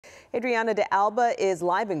Adriana de Alba is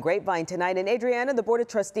live in Grapevine tonight. And Adriana, the Board of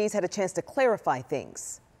Trustees had a chance to clarify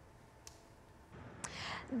things.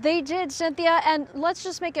 They did, Cynthia, and let's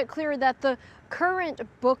just make it clear that the current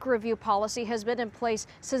book review policy has been in place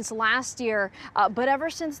since last year, but ever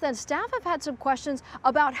since then, staff have had some questions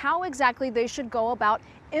about how exactly they should go about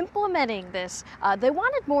implementing this. They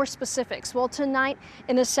wanted more specifics. Well, tonight,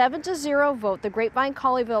 in a 7-0 vote, the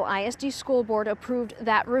Grapevine-Colleyville ISD School Board approved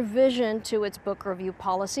that revision to its book review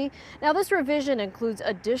policy. Now, this revision includes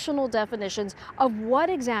additional definitions of what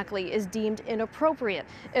exactly is deemed inappropriate.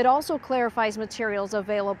 It also clarifies materials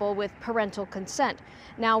available with parental consent.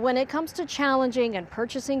 Now, when it comes to challenging and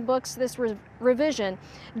purchasing books, this revision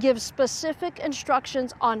gives specific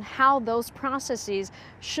instructions on how those processes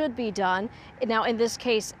should be done. Now, in this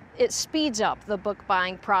case, it speeds up the book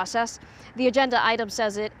buying process. The agenda item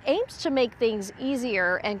says it aims to make things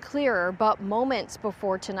easier and clearer, but moments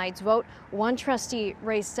before tonight's vote, one trustee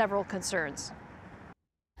raised several concerns.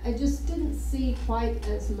 I just didn't see quite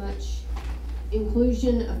as much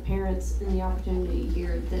inclusion of parents in the opportunity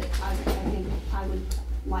here that I think I would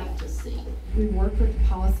like to see. We worked with the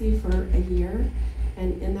policy for a year,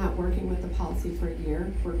 and in that working with the policy for a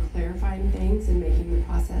year, we're clarifying things and making the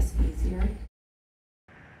process easier.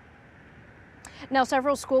 Now,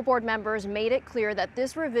 several school board members made it clear that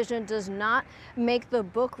this revision does not make the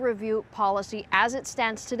book review policy as it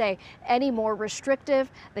stands today any more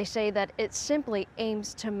restrictive. They say that it simply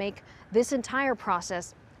aims to make this entire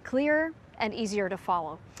process clearer and easier to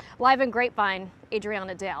follow. Live in Grapevine,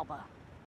 Adriana de Alba.